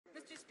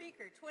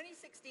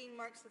2016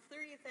 marks the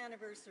 30th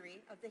anniversary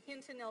of the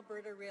Hinton,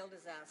 Alberta rail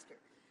disaster.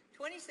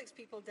 26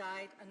 people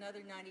died, another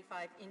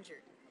 95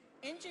 injured.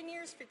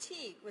 Engineers'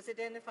 fatigue was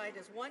identified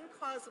as one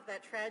cause of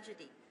that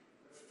tragedy.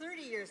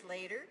 30 years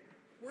later,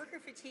 worker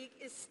fatigue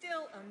is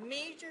still a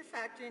major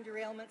factor in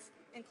derailments,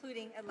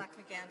 including at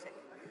Lac-Mégantic.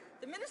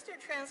 The Minister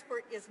of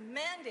Transport is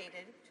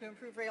mandated to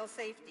improve rail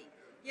safety,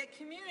 yet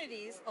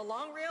communities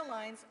along rail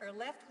lines are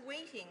left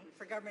waiting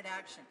for government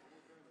action.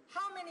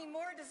 How many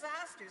more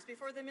disasters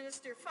before the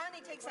Minister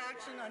finally takes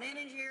action on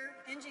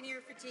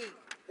engineer fatigue?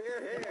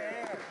 Hear,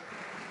 hear.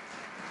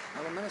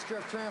 Now the Minister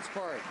of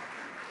Transport.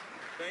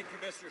 Thank you,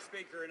 Mr.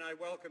 Speaker, and I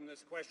welcome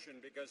this question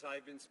because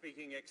I've been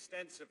speaking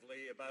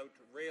extensively about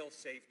rail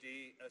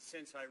safety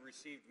since I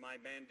received my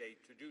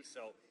mandate to do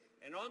so.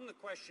 And on the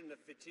question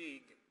of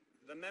fatigue,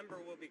 the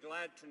member will be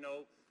glad to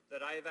know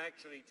that I have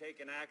actually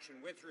taken action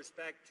with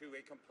respect to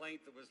a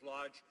complaint that was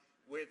lodged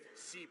with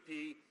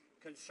CP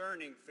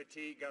concerning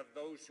fatigue of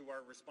those who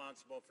are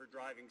responsible for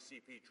driving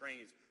CP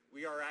trains.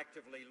 We are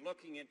actively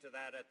looking into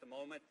that at the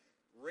moment.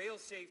 Rail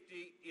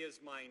safety is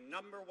my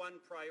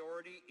 #1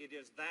 priority. It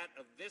is that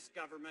of this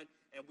government,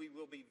 and we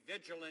will be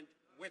vigilant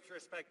with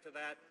respect to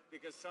that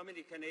because so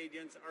many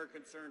Canadians are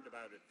concerned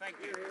about it. Thank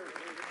you.